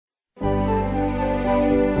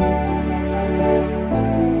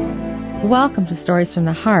Welcome to Stories from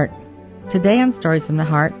the Heart. Today on Stories from the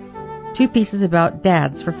Heart, 2 pieces about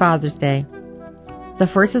dads for Father's Day. The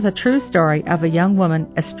first is a true story of a young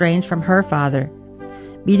woman estranged from her father.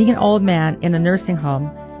 Meeting an old man in a nursing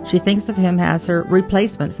home, she thinks of him as her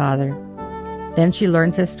replacement father. Then she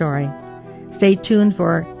learns his story. Stay tuned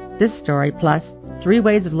for this story, plus 3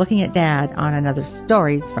 ways of looking at Dad on another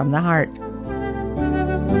Stories from the Heart.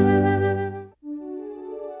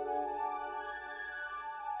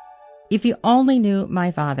 If you only knew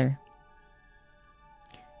my father.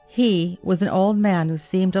 He was an old man who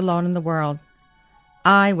seemed alone in the world.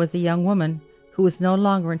 I was a young woman who was no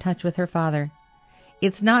longer in touch with her father.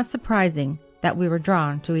 It's not surprising that we were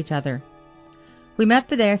drawn to each other. We met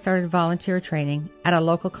the day I started volunteer training at a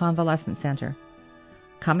local convalescent center.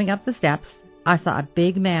 Coming up the steps, I saw a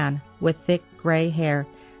big man with thick gray hair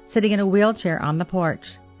sitting in a wheelchair on the porch.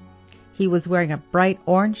 He was wearing a bright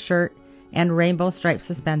orange shirt and rainbow-striped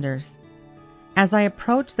suspenders. As I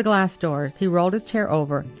approached the glass doors, he rolled his chair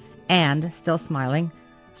over and, still smiling,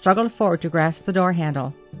 struggled forward to grasp the door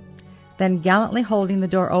handle. Then, gallantly holding the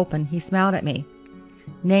door open, he smiled at me.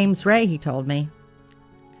 "Name's Ray," he told me.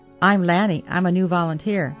 "I'm Lanny. I'm a new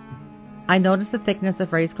volunteer." I noticed the thickness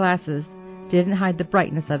of Ray's glasses didn't hide the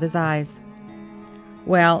brightness of his eyes.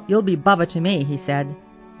 "Well, you'll be Bubba to me," he said.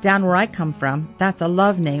 "Down where I come from, that's a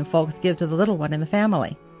love name folks give to the little one in the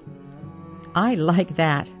family." "I like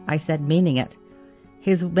that," I said, meaning it.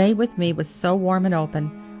 His way with me was so warm and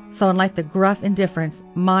open, so unlike the gruff indifference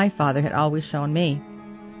my father had always shown me.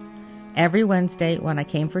 Every Wednesday when I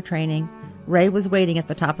came for training, Ray was waiting at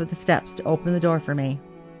the top of the steps to open the door for me.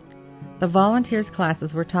 The volunteers'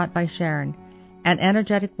 classes were taught by Sharon, an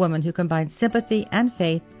energetic woman who combined sympathy and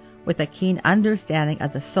faith with a keen understanding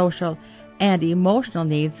of the social and emotional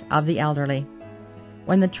needs of the elderly.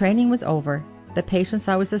 When the training was over, the patients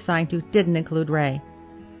I was assigned to didn't include Ray,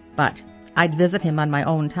 but I'd visit him on my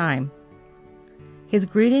own time. His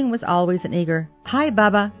greeting was always an eager, "Hi,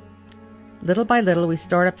 Bubba." Little by little, we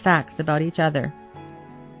stored up facts about each other.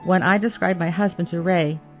 When I described my husband to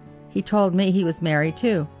Ray, he told me he was married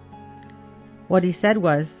too. What he said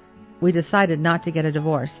was, "We decided not to get a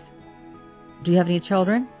divorce." "Do you have any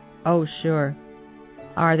children?" "Oh, sure."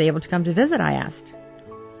 "Are they able to come to visit?" I asked.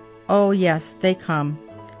 "Oh, yes, they come,"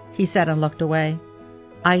 he said and looked away.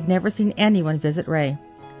 I'd never seen anyone visit Ray.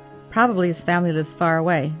 Probably his family lives far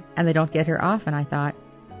away, and they don't get here often, I thought.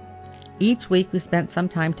 Each week we spent some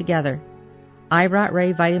time together. I brought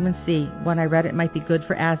Ray vitamin C when I read it might be good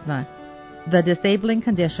for asthma, the disabling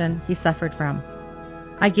condition he suffered from.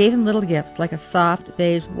 I gave him little gifts like a soft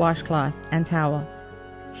beige washcloth and towel.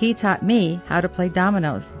 He taught me how to play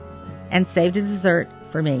dominoes and saved a dessert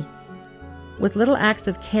for me. With little acts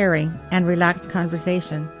of caring and relaxed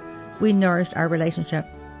conversation, we nourished our relationship.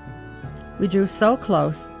 We drew so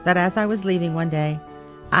close that as I was leaving one day,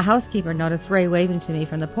 a housekeeper noticed Ray waving to me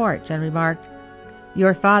from the porch and remarked,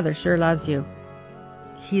 "Your father sure loves you."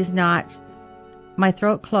 "He's not..." My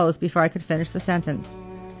throat closed before I could finish the sentence.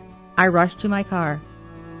 I rushed to my car.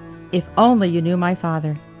 If only you knew my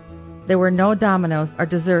father. There were no dominoes or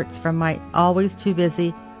desserts from my always too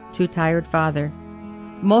busy, too tired father.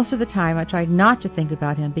 Most of the time I tried not to think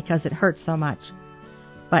about him because it hurt so much.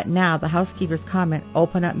 But now the housekeeper's comment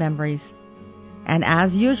opened up memories. And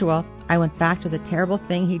as usual, I went back to the terrible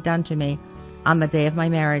thing he'd done to me on the day of my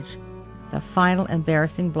marriage, the final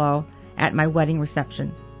embarrassing blow at my wedding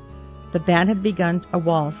reception. The band had begun a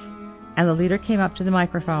waltz, and the leader came up to the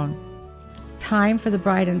microphone. "Time for the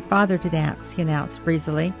bride and father to dance," he announced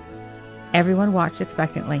breezily. Everyone watched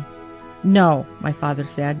expectantly. "No," my father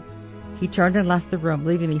said. He turned and left the room,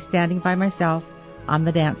 leaving me standing by myself on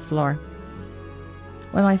the dance floor.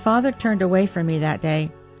 When my father turned away from me that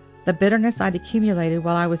day, the bitterness I'd accumulated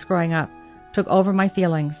while I was growing up took over my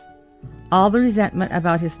feelings. All the resentment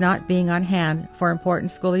about his not being on hand for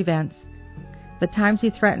important school events, the times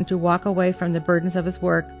he threatened to walk away from the burdens of his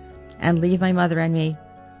work and leave my mother and me.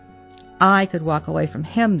 I could walk away from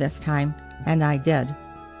him this time, and I did.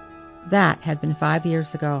 That had been 5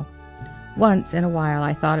 years ago. Once in a while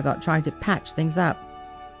I thought about trying to patch things up,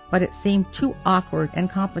 but it seemed too awkward and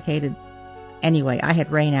complicated. Anyway, I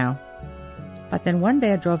had Ray now. But then one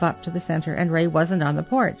day I drove up to the center and Ray wasn't on the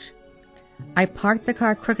porch. I parked the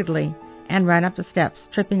car crookedly and ran up the steps,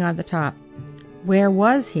 tripping on the top. Where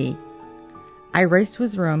was he? I raced to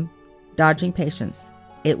his room, dodging patients.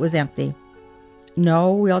 It was empty.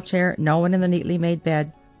 No wheelchair, no one in the neatly made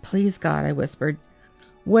bed. "Please, God," I whispered.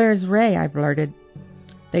 "Where's Ray?" I blurted.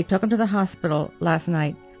 "They took him to the hospital last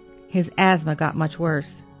night. His asthma got much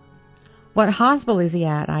worse." "What hospital is he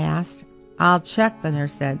at?" I asked. "I'll check," the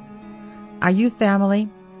nurse said. "Are you family?"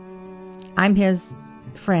 "I'm his..."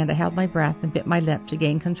 Friend, I held my breath and bit my lip to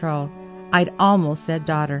gain control. I'd almost said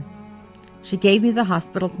daughter. She gave me the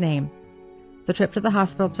hospital's name. The trip to the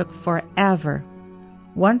hospital took forever.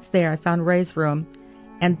 Once there, I found Ray's room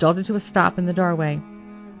and jolted to a stop in the doorway.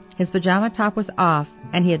 His pajama top was off,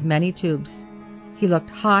 and he had many tubes. He looked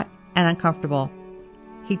hot and uncomfortable.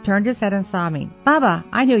 He turned his head and saw me. Baba,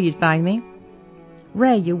 I knew you'd find me.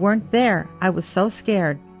 Ray, you weren't there. I was so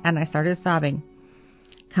scared, and I started sobbing.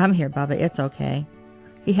 Come here, Baba, it's okay.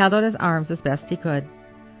 He held out his arms as best he could.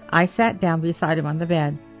 I sat down beside him on the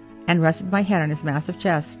bed and rested my head on his massive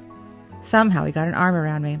chest. Somehow he got an arm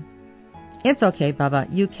around me. It's okay, Baba.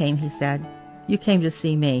 You came, he said. You came to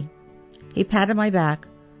see me. He patted my back.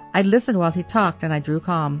 I listened while he talked, and I drew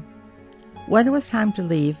calm. When it was time to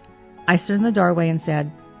leave, I stood in the doorway and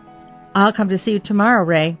said, I'll come to see you tomorrow,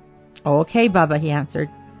 Ray. Okay, Baba, he answered.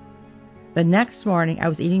 The next morning, I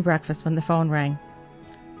was eating breakfast when the phone rang.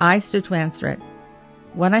 I stood to answer it.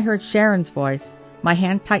 When I heard Sharon's voice, my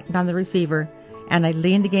hand tightened on the receiver, and I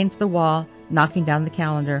leaned against the wall, knocking down the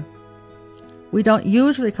calendar. We don't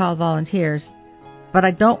usually call volunteers, but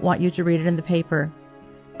I don't want you to read it in the paper.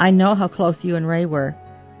 I know how close you and Ray were.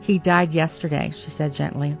 He died yesterday, she said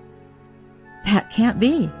gently. That can't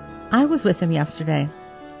be. I was with him yesterday.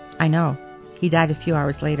 I know. He died a few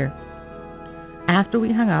hours later. After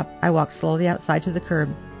we hung up, I walked slowly outside to the curb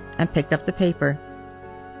and picked up the paper.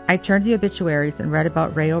 I turned to the obituaries and read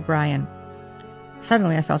about Ray O'Brien.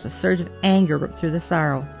 Suddenly I felt a surge of anger rip through the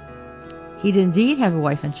sorrow. He'd indeed have a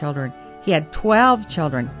wife and children. He had 12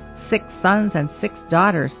 children, 6 sons and 6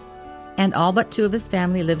 daughters, and all but 2 of his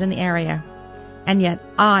family lived in the area. And yet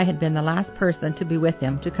I had been the last person to be with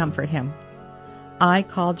him to comfort him. I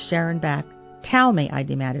called Sharon back. Tell me, I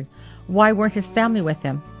demanded, why weren't his family with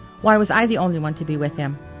him? Why was I the only one to be with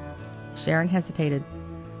him? Sharon hesitated.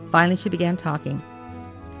 Finally she began talking.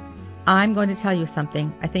 I'm going to tell you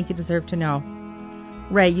something I think you deserve to know.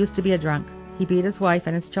 Ray used to be a drunk. He beat his wife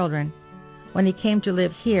and his children. When he came to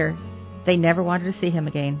live here, they never wanted to see him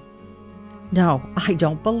again. No, I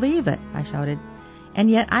don't believe it, I shouted.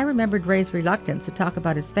 And yet I remembered Ray's reluctance to talk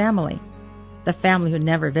about his family, the family who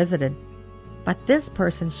never visited. But this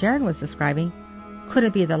person Sharon was describing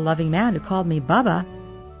couldn't be the loving man who called me Bubba.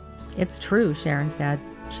 It's true, Sharon said.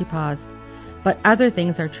 She paused. But other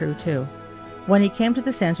things are true, too. When he came to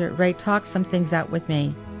the center, Ray talked some things out with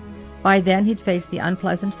me. By then, he'd faced the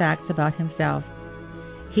unpleasant facts about himself.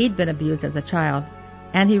 He'd been abused as a child,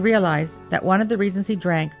 and he realized that one of the reasons he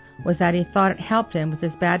drank was that he thought it helped him with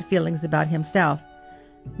his bad feelings about himself.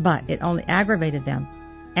 But it only aggravated them,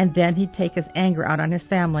 and then he'd take his anger out on his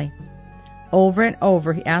family. Over and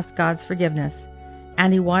over, he asked God's forgiveness,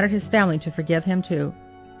 and he wanted his family to forgive him too.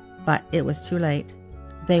 But it was too late.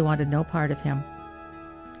 They wanted no part of him.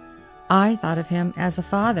 I thought of him as a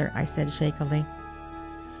father, I said shakily.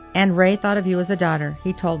 And Ray thought of you as a daughter.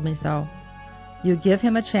 He told me so. You give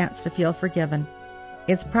him a chance to feel forgiven.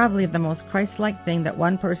 It's probably the most Christ-like thing that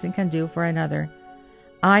one person can do for another.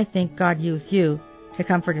 I think God used you to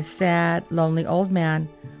comfort a sad, lonely old man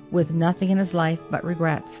with nothing in his life but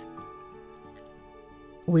regrets.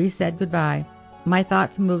 We said goodbye. My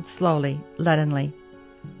thoughts moved slowly, leadenly.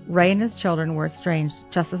 Ray and his children were estranged,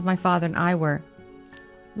 just as my father and I were.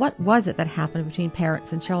 What was it that happened between parents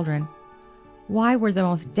and children? Why were the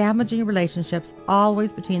most damaging relationships always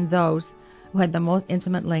between those who had the most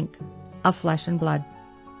intimate link of flesh and blood?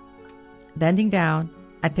 Bending down,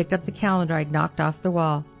 I picked up the calendar I'd knocked off the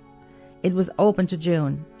wall. It was open to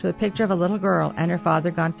June, to a picture of a little girl and her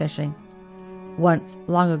father gone fishing. Once,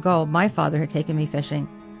 long ago, my father had taken me fishing.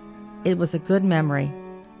 It was a good memory,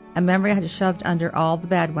 a memory I had shoved under all the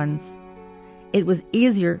bad ones. It was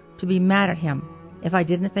easier to be mad at him if I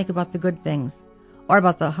didn't think about the good things, or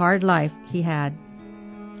about the hard life he had.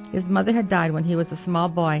 His mother had died when he was a small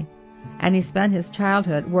boy, and he spent his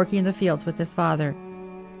childhood working in the fields with his father.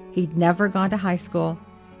 He'd never gone to high school,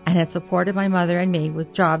 and had supported my mother and me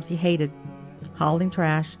with jobs he hated, hauling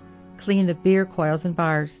trash, cleaning the beer coils in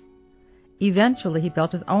bars. Eventually he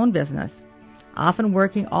built his own business, often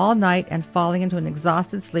working all night and falling into an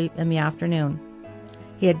exhausted sleep in the afternoon.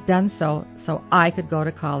 He had done so I could go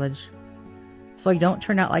to college. So you don't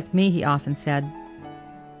turn out like me, he often said.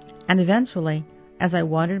 And eventually, as I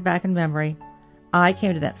wandered back in memory, I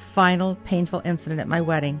came to that final, painful incident at my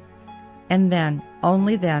wedding. And then,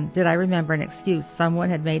 only then, did I remember an excuse someone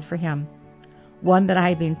had made for him, one that I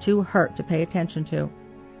had been too hurt to pay attention to.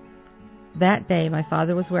 That day, my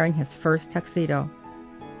father was wearing his first tuxedo.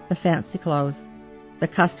 The fancy clothes, the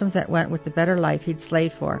customs that went with the better life he'd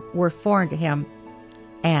slaved for, were foreign to him,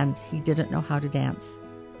 and he didn't know how to dance.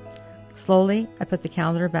 Slowly, I put the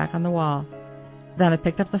calendar back on the wall. Then I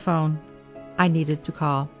picked up the phone. I needed to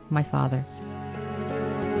call my father.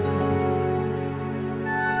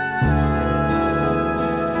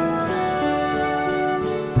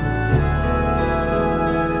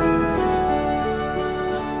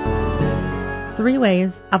 Three ways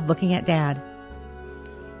of looking at Dad.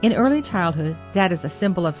 In early childhood, Dad is a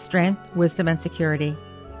symbol of strength, wisdom, and security.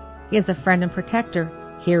 He is a friend and protector,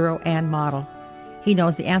 hero and model. He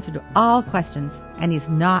knows the answer to all questions, and he's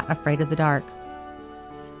not afraid of the dark.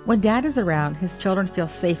 When Dad is around, his children feel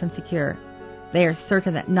safe and secure. They are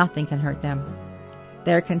certain that nothing can hurt them.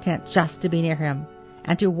 They are content just to be near him,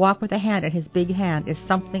 and to walk with a hand in his big hand is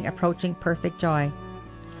something approaching perfect joy.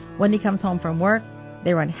 When he comes home from work,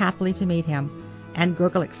 they run happily to meet him, and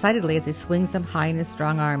gurgle excitedly as he swings them high in his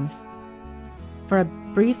strong arms. For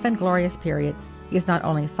a brief and glorious period, he is not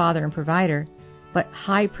only father and provider, but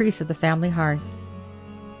high priest of the family hearth.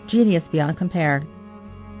 Genius beyond compare,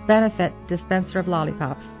 benefit dispenser of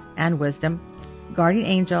lollipops and wisdom, guardian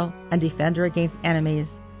angel and defender against enemies,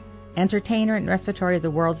 entertainer and repository of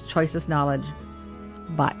the world's choicest knowledge.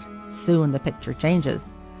 But soon the picture changes.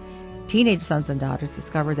 Teenage sons and daughters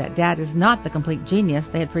discover that Dad is not the complete genius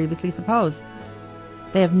they had previously supposed.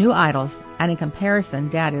 They have new idols, and in comparison,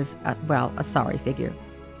 Dad is, a sorry figure.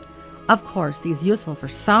 Of course, he's useful for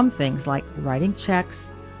some things like writing checks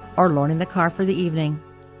or loaning the car for the evening,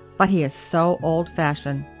 but he is so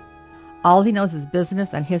old-fashioned. All he knows is business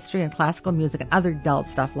and history and classical music and other dull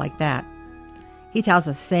stuff like that. He tells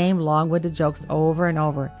the same long-winded jokes over and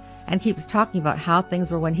over and keeps talking about how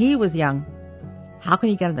things were when he was young. How can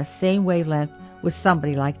you get on the same wavelength with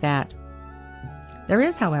somebody like that? There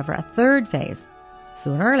is, however, a third phase.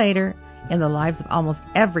 Sooner or later, in the lives of almost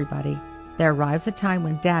everybody, there arrives a time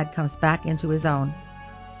when Dad comes back into his own.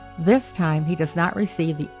 This time, he does not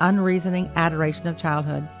receive the unreasoning adoration of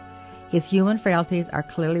childhood. His human frailties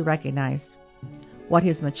are clearly recognized. What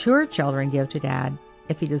his mature children give to Dad,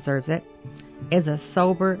 if he deserves it, is a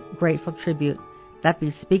sober, grateful tribute that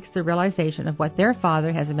bespeaks the realization of what their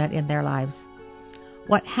father has meant in their lives.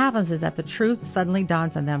 What happens is that the truth suddenly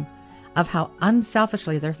dawns on them of how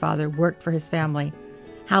unselfishly their father worked for his family,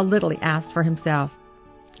 how little he asked for himself.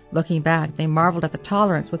 Looking back, they marveled at the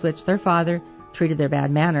tolerance with which their father treated their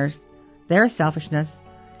bad manners, their selfishness,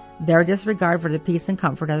 their disregard for the peace and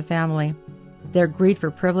comfort of the family, their greed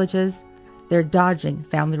for privileges, their dodging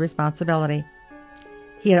family responsibility.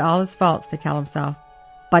 He had all his faults, to tell himself,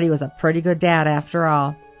 but he was a pretty good dad after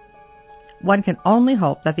all. One can only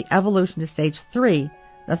hope that the evolution to stage 3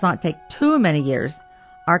 does not take too many years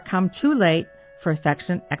or come too late for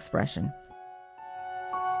affectionate expression.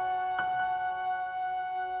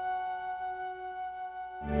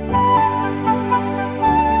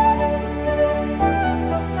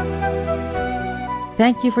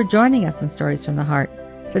 Thank you for joining us in Stories from the Heart.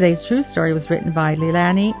 Today's true story was written by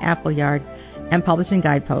Leilani Appleyard and published in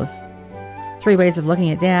Guidepost. 3 Ways of Looking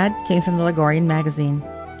at Dad came from the Ligorian magazine.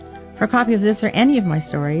 For a copy of this or any of my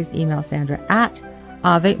stories, email Sandra at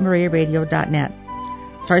AveMariaRadio.net.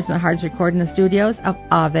 Stories from the Heart is recorded in the studios of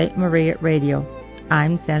Ave Maria Radio.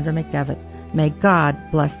 I'm Sandra McDevitt. May God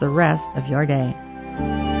bless the rest of your day.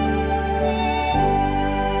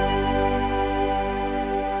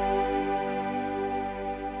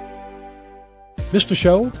 Missed a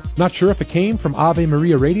show? Not sure if it came from Ave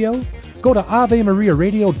Maria Radio? Go to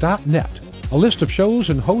AveMariaRadio.net. A list of shows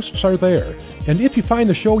and hosts are there. And if you find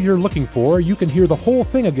the show you're looking for, you can hear the whole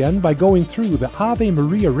thing again by going through the Ave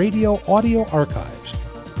Maria Radio audio archives.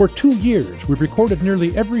 For 2 years, we've recorded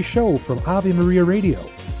nearly every show from Ave Maria Radio.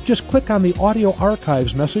 Just click on the audio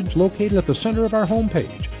archives message located at the center of our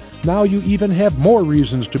homepage. Now you even have more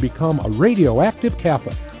reasons to become a radioactive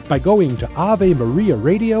Catholic by going to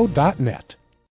AveMariaRadio.net.